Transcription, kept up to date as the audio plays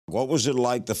What was it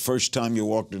like the first time you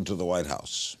walked into the White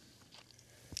House?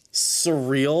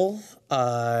 Surreal,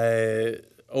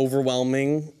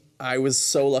 overwhelming. I was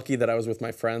so lucky that I was with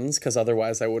my friends, because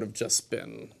otherwise I would have just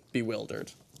been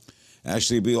bewildered.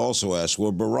 Ashley B. also asked,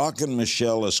 were Barack and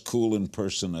Michelle as cool in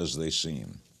person as they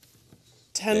seem?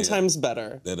 10 times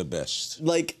better. They're the best.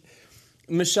 Like,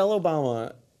 Michelle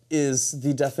Obama is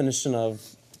the definition of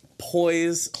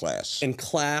poise, class,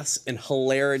 and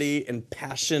hilarity, and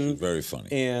passion. Very funny.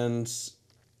 And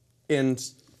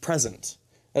present.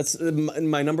 That's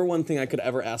my number one thing I could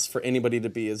ever ask for anybody to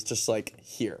be, is just like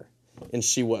here. And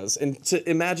she was. And to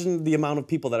imagine the amount of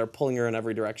people that are pulling her in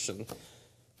every direction.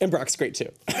 And Brock's great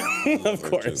too, of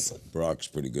course. Too. Brock's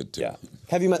pretty good too. Yeah.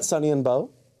 Have you met Sonny and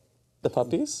Bo, the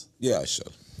puppies? Yeah, I saw.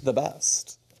 The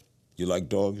best. You like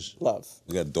dogs? Love.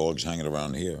 We got dogs hanging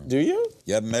around here. Do you?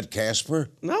 You haven't met Casper?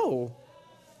 No.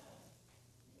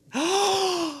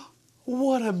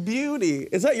 What a beauty.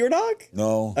 Is that your dog?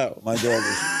 No. Oh. My dog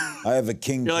is. I have a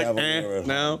King Cavalier at home.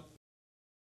 No.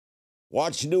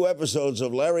 Watch new episodes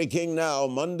of Larry King Now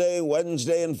Monday,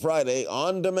 Wednesday, and Friday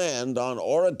on demand on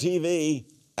Aura TV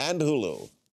and Hulu.